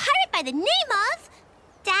by a pirate by the name of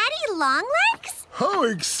Daddy Longlegs? How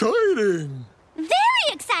exciting. Very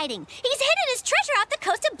exciting! He's hidden his treasure off the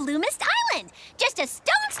coast of Blue Mist Island, just a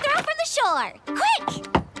stone's throw from the shore. Quick!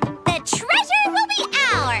 The treasure will be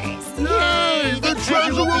ours! Yay! The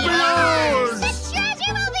treasure will be ours! The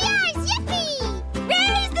treasure will be ours! Yippee!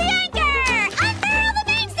 Raise the anchor! Unfurl the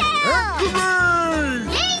mainsail! Hooray!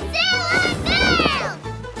 Mainsail unfurl!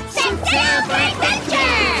 Set sail for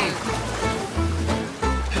adventure!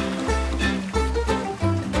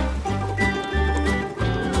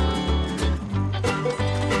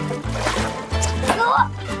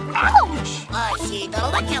 Ouch!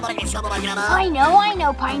 I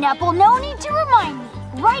know, Pineapple. No need to remind me.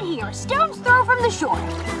 Right here, a stone's throw from the shore.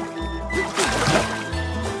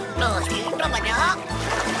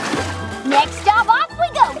 Next stop, off we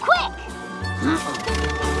go, quick!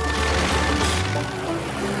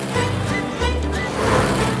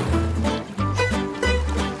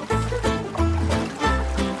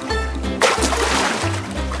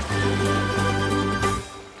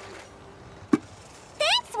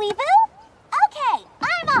 Thanks, Weeboo! Okay,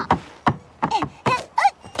 I'm off!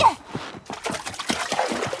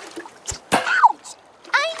 Ouch!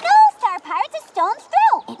 I know Star Pirate's a stone's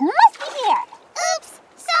throw! It must be here! Oops!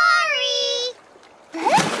 Sorry!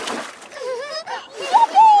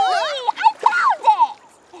 Yippee! I found it!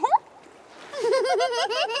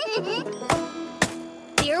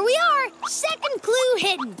 Here we are. Second clue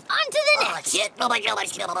hidden. On to the next.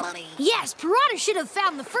 Yes, Pirata should have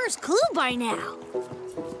found the first clue by now.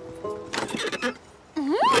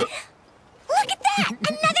 Look at that!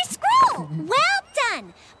 Another scroll! Well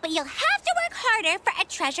done! But you'll have to work harder for a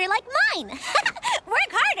treasure like mine.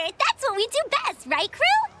 Work harder, that's what we do best, right,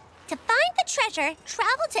 crew? To find the treasure,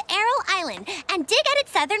 travel to Arrow Island and dig at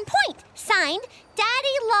its southern point. Signed,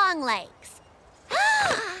 Daddy Longlegs.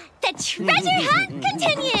 The treasure hunt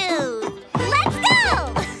continues! Let's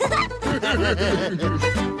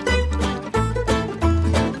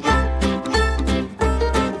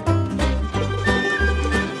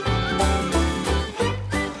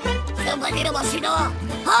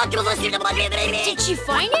Did she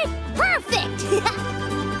find it? Perfect!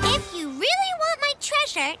 If you really want my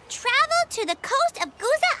treasure, travel to the coast of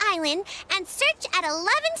Guza Island and search at 11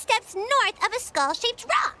 steps north of a skull-shaped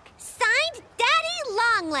rock. Signed, Daddy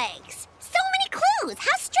Longlegs. So many clues.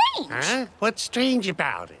 How strange. Huh? What's strange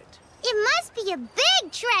about it? It must be a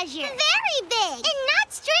big treasure. Very big. And not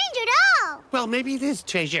strange at all. Well, maybe this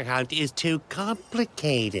treasure hunt is too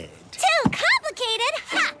complicated. Too complicated?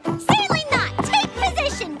 Ha! Certainly not. Take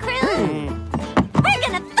position, crew. We're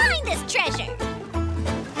gonna find this treasure.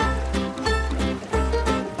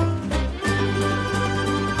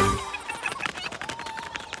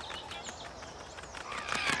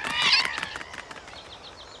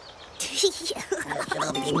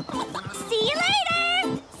 See you later!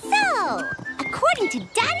 So, according to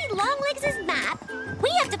Daddy Longlegs' map, we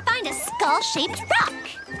have to find a skull-shaped rock.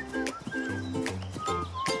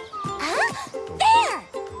 Huh? There!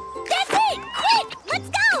 That's it! Quick! Let's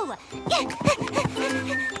go!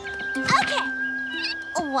 Okay.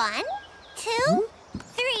 1, 2,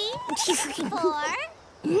 3, 4,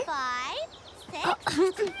 5,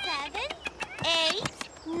 6, 7, 8,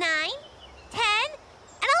 9, 10,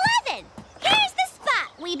 and 11. Here's the spot,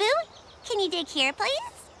 Weeboo. Can you dig here,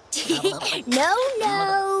 please? No.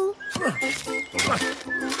 Huh?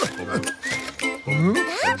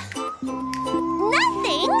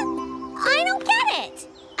 Nothing? I don't get it.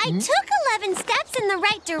 I took 11 steps in the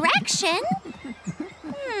right direction.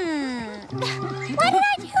 What did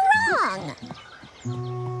I do wrong?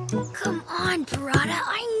 Come on, Pirata.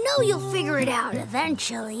 I know you'll figure it out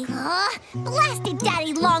eventually. Blasted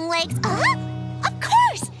Daddy Longlegs. Of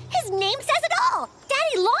course! His name says it all.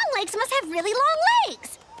 Daddy Longlegs must have really long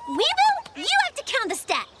legs. Weeboo, you have to count the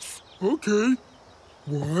steps. Okay.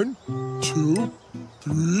 1, 2,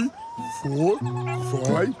 3, 4,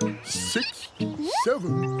 5, 6, 7,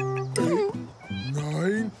 8,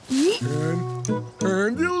 9, 10,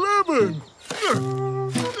 and 11.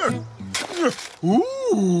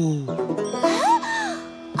 Ooh!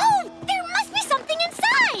 Oh, there must be something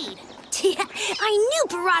inside. I knew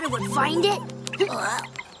Pirata would find it.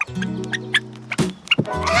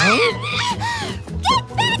 Get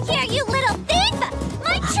back here, you little thief!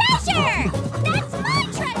 My treasure! That's my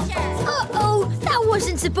treasure! Uh-oh, that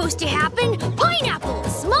wasn't supposed to happen. Pineapple,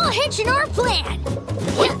 small hitch in our plan.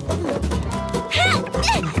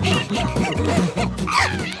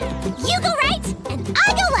 You go right, and I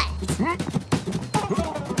go left.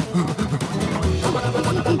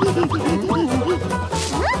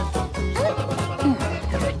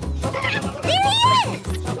 There he is!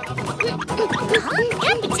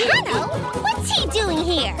 Capitano? What's he doing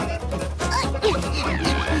here?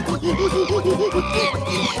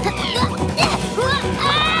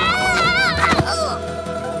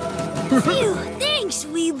 Phew, thanks,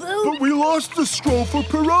 Weeboo. But we lost the scroll for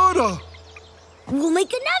Pirata. We'll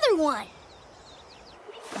make another one.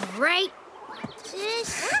 Right?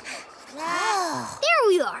 This. There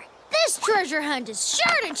we are. This treasure hunt is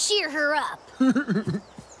sure to cheer her up.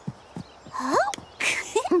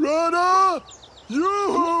 Pirata!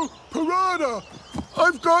 Yoo-hoo! Pirata!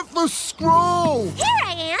 I've got the scroll! Here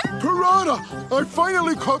I am. Pirata! I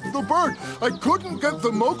finally caught the bird. I couldn't get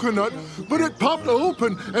the mocha nut, but it popped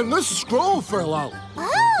open and this scroll fell out.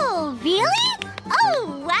 Oh, really?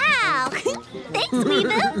 Oh, wow. Thanks,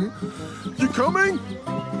 Weeboo. You coming?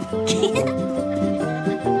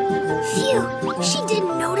 Phew, she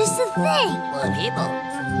didn't notice a thing.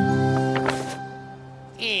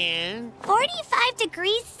 And 45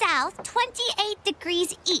 degrees south, 28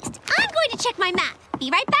 degrees east. I'm going to check my map. Be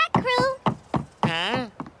right back, crew. huh?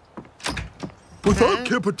 Without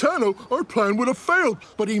Capitano, our plan would have failed,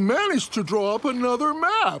 but he managed to draw up another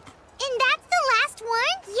map. And that's the last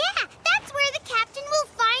one? Yeah, that's where the captain will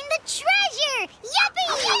find the treasure. Yuppie!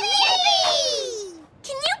 Yippee!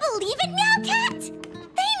 Can you believe it now, Cat?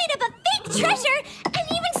 They made up a fake treasure and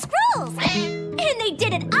even scrolls. And they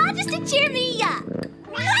did it all just to cheer me up.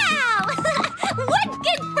 Wow! What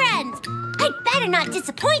good friends! I'd better not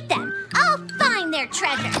disappoint them. I'll find their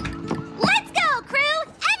treasure. Let's go, crew!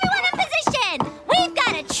 Everyone in position! We've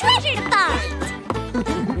got a treasure to find!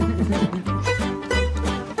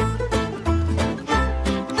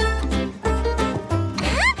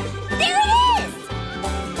 Huh?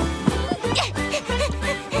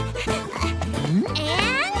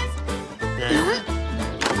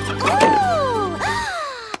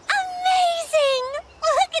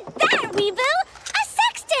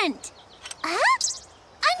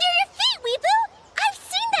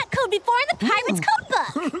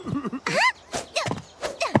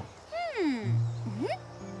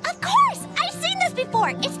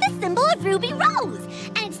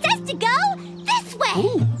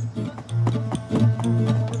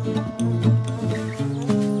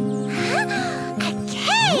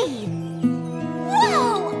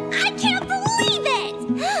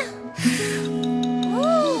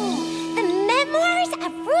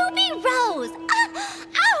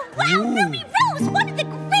 Wow, Ruby Rose, one of the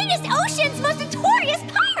greatest ocean's most notorious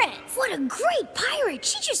pirates! What a great pirate!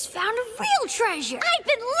 She just found a real treasure! I've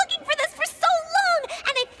been looking for this for so long,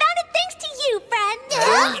 and I found it thanks to you, friend!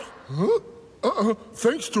 Huh?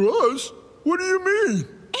 Thanks to us? What do you mean?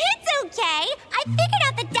 It's okay. I figured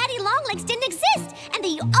out that Daddy Longlegs didn't exist, and that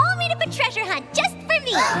you all made up a treasure hunt just for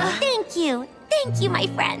me. Thank you. Thank you, my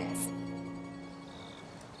friends.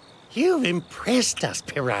 You impressed us,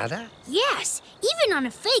 Pirata. Yes, even on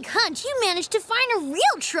a fake hunt, you managed to find a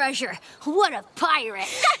real treasure. What a pirate!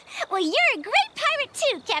 Well, you're a great pirate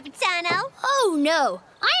too, Capitano. Oh no,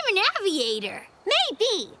 I'm an aviator.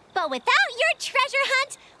 Maybe, but without your treasure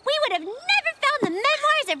hunt, we would have never found the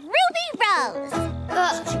memoirs of Ruby Rose.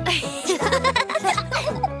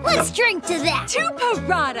 Let's drink to that. To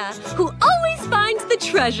Pirata, who always finds the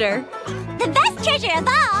treasure. The best treasure of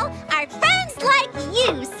all are friends like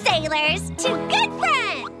you, sailors. To good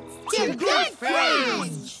friends. To good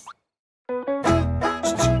friends.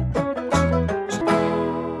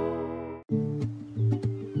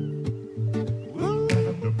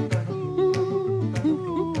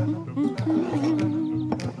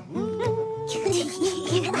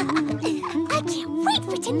 I can't wait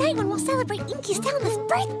for tonight when we'll celebrate Inky Salma's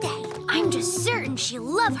birthday. I'm just certain she'll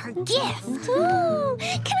love her gift. Ooh,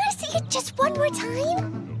 can I see it just one more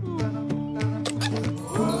time?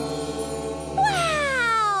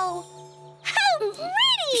 Wow! How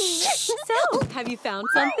pretty! So, have you found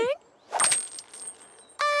something?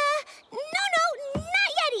 No,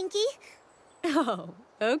 not yet, Inky. Oh,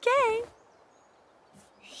 okay.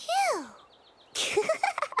 Phew.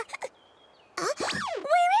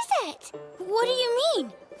 Where is it? What do you mean?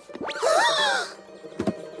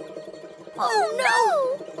 Oh no!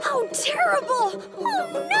 How terrible! Oh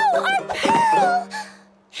no, our pearl!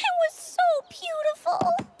 It was so beautiful.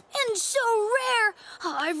 And so rare.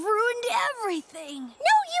 I've ruined everything.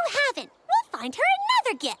 No, you haven't. We'll find her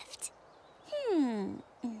another gift.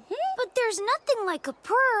 But there's nothing like a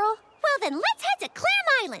pearl. Well, then let's head to Clam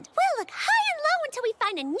Island. We'll look high and low until we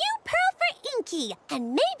find a new pearl for Inky.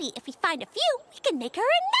 And maybe if we find a few, we can make her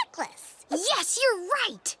a necklace. Yes, you're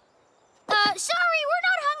right. Sorry, we're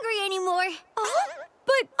not hungry anymore.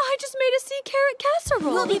 But I just made a sea carrot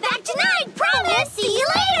casserole. We'll be back tonight, promise. See you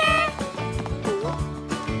later.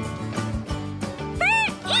 For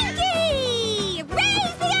Inky!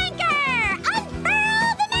 Raise the anchor! Unfurl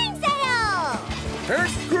the mainsail!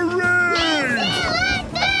 Hooray! Sail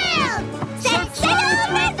unfurled! Set sail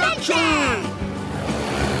for adventure!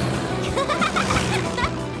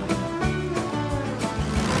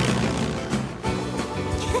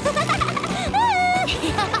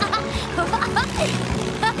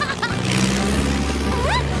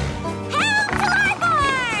 Helm to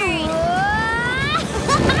larboard!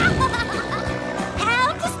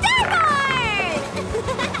 Helm to starboard!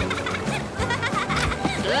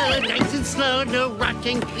 Nice and slow, no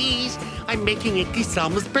rocking, please. I'm making Inky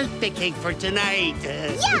Salma's birthday cake for tonight.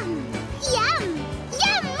 Yum! Yum!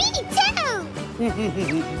 Yum, me too!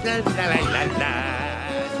 La la la la la.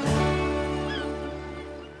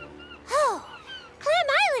 Oh, Clam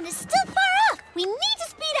Island is still far off. We need to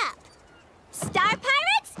speed up. Star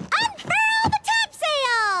Pirates, unfurl the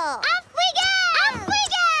topsail! Off we go! Off we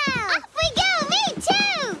go! Off we go, me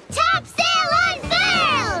too! Topsail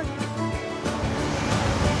unfurled!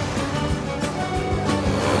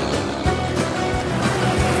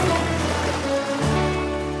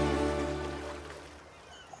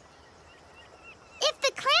 If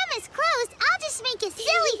the clam is closed, I'll just make a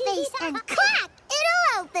silly face and clack!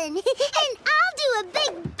 It'll open! And I'll do a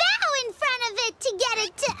big bow in front of it to get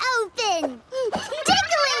it to open!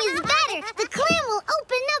 Tickling is better! The clam will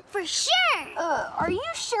open up for sure! Are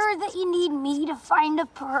you sure that you need me to find a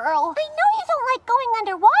pearl? I know you don't like going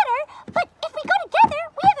underwater, but if we go together,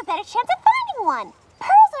 we have a better chance of finding one!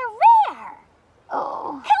 Pearls are rare!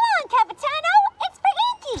 Oh. Come on, Capitano! It's for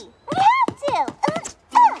Inky! We have to!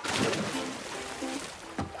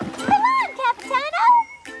 Come on, Capitano!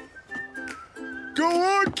 Go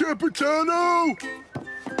on, Capitano!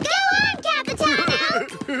 Go on, Capitano!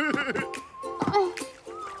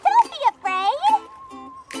 Don't be afraid!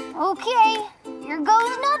 Okay, here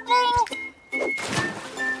goes nothing.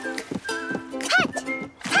 Hut!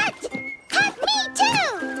 Hut! Hut me too!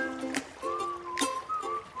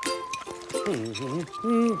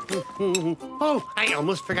 Oh, I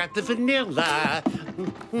almost forgot the vanilla.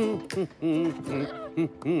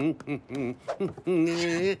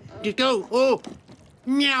 Oh,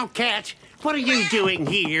 meow cat. What are you doing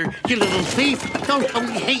here, you little thief? Oh,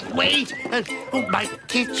 hey, wait. Oh, my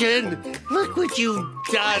kitchen. Look what you've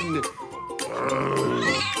done.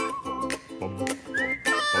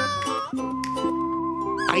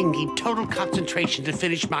 I I need total concentration to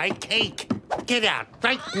finish my cake. Get out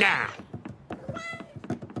right now.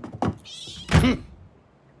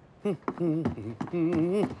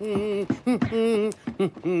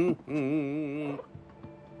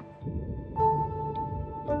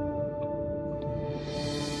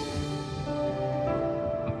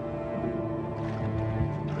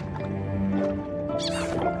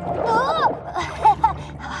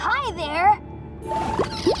 Hi there.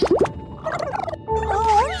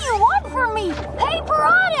 What do you want from me? Hey,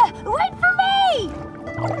 Pirata, wait for me!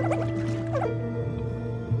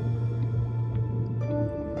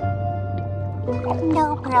 No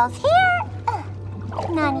pearls here.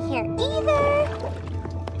 None here either.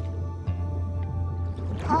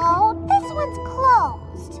 Oh, this one's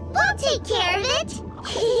closed. We'll take care of it.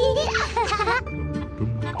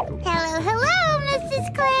 Hello, hello, Mrs.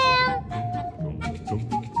 Clam.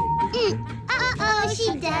 Uh-oh, she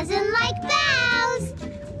doesn't like bows.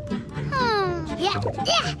 Yeah.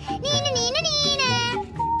 Nina, Nina, Nina.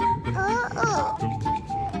 Uh-oh.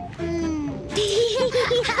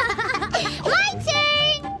 My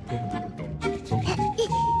turn!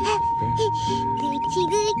 Gucci,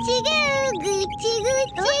 Gucci, go! Gucci,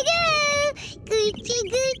 Gucci, go! Gucci,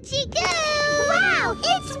 Gucci, go! Wow,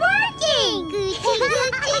 it's working! Gucci,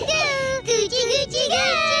 Gucci, go! Gucci, Gucci, go!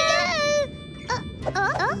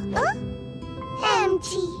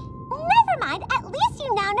 Empty. Never mind, at least you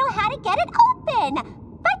now know how to get it open!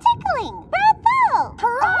 By tickling! Bravo!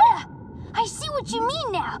 Pirata! I see what you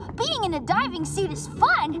mean now. Being in a diving suit is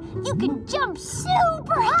fun. You can jump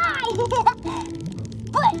super high.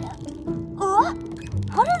 But,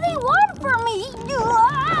 what do they want from me?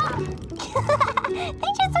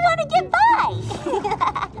 They just want to get by!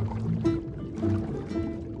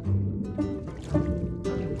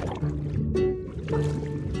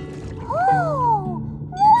 Oh,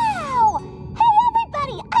 wow! Hey,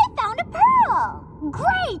 everybody! I found a pearl!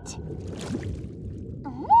 Great!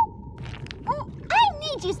 I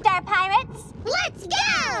need you, Star Pirates! Let's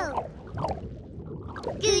go!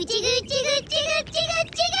 Gucci, Gucci, Gucci, Gucci,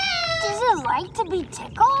 Gucci, go! Does it like to be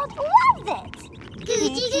tickled? Loves it!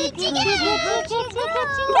 Gucci, Gucci, Gucci, Gucci,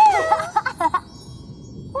 Gucci, go!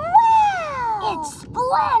 Wow! It's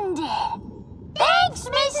splendid! Thanks,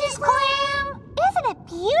 Mrs. Clam! Isn't it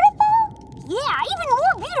beautiful? Yeah, even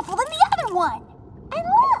more beautiful than the other one! And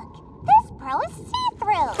look! This pearl is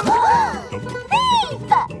see-through! Thief!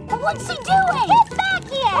 What's he doing? Get back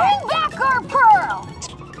here! Bring back our pearl!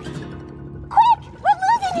 Quick! We're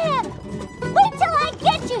losing him! Wait till I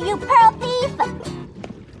get you, you pearl thief!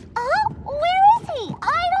 Oh, where is he? I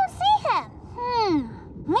don't see him.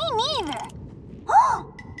 Me neither.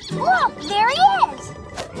 Look, there he is!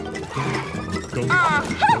 Aha!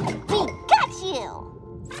 We got you!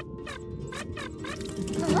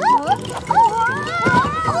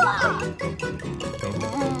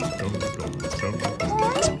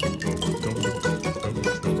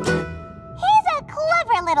 He's a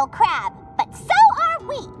clever little crab, but so are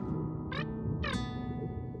we.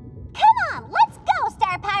 Come on, let's go,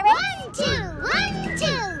 Star Pirates! 1, 2, 1, 2!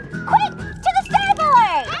 Quick, to the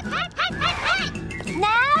starboard!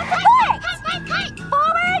 Now to port!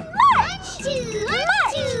 Forward march! 1, 2, 1,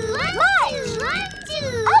 2, 1, 2, 1, 2, 1,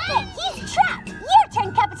 2. Okay, he's trapped. Your turn,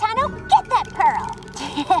 Capitano. Get that pearl.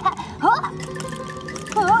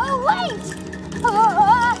 Wait!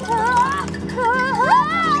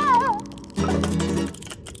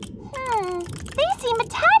 They seem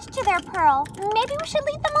attached to their pearl. Maybe we should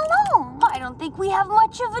leave them alone. I don't think we have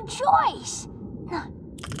much of a choice.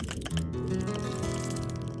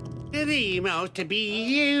 The most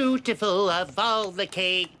beautiful of all the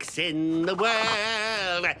cakes in the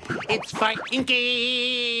world. It's fucking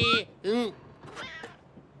cake.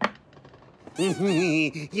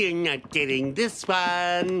 You're not getting this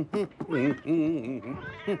one.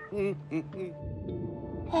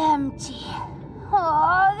 Empty.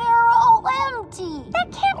 Oh, they're all empty.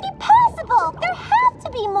 That can't be possible. There have to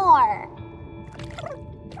be more.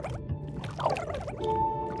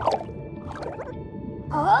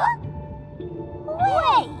 Huh?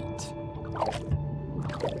 Wait.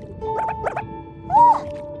 Look,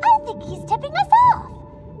 I think he's tipping us off.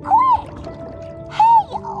 Quick! Hey,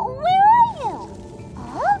 where are you?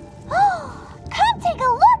 Huh? Come take a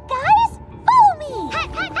look, guys. Follow me.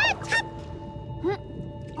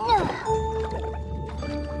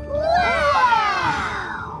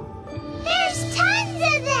 Wow! There's tons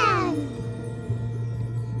of them.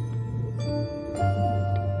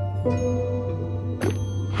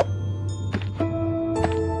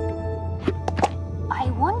 I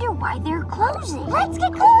wonder why they're closing. Let's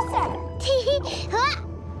get closer.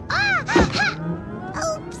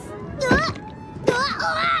 Oops.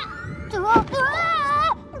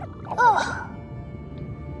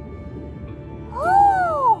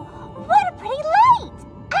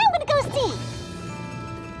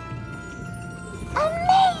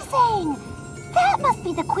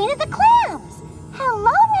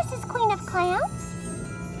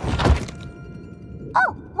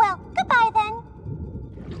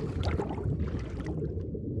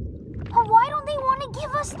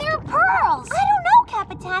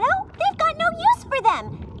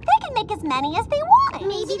 many as they want.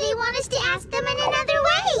 Maybe they want us to ask them in another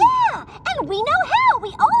way. Yeah, and we know how.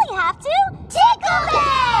 We only have to tickle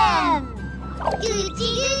them.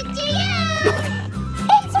 Goochie-goochie-goo.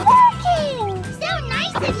 It's working. So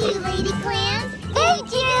nice of you, Lady Clams.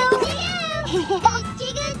 Thank you.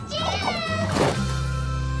 Goochie-goochie-goo.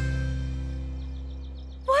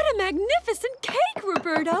 What a magnificent cake,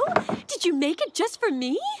 Roberto! Did you make it just for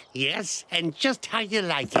me? Yes, and just how you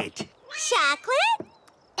like it. Chocolate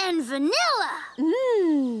and vanilla.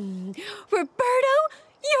 Roberto,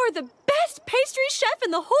 you're the best pastry chef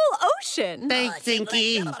in the whole ocean. Thanks,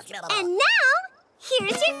 Inky. And now,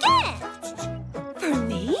 here's your gift. For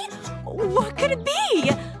me? What could it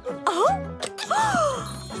be? Oh?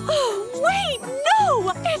 Oh, wait,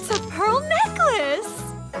 no! It's a pearl necklace!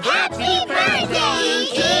 Happy birthday,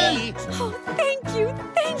 Inky! Oh, thank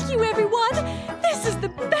you, everyone! This is the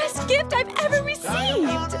best gift I've ever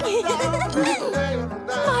received!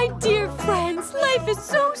 My dear friends, life is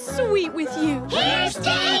so sweet with you! Here's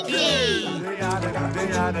Inky!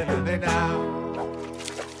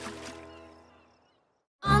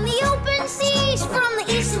 On the open seas, from the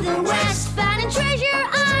east to the west, finding treasure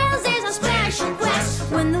isles is our special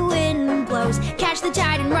quest. When the wind blows, catch the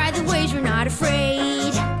tide and ride the waves, we're not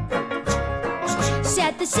afraid.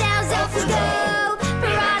 Set the sails, off we go,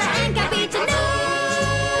 Pirata and Capitano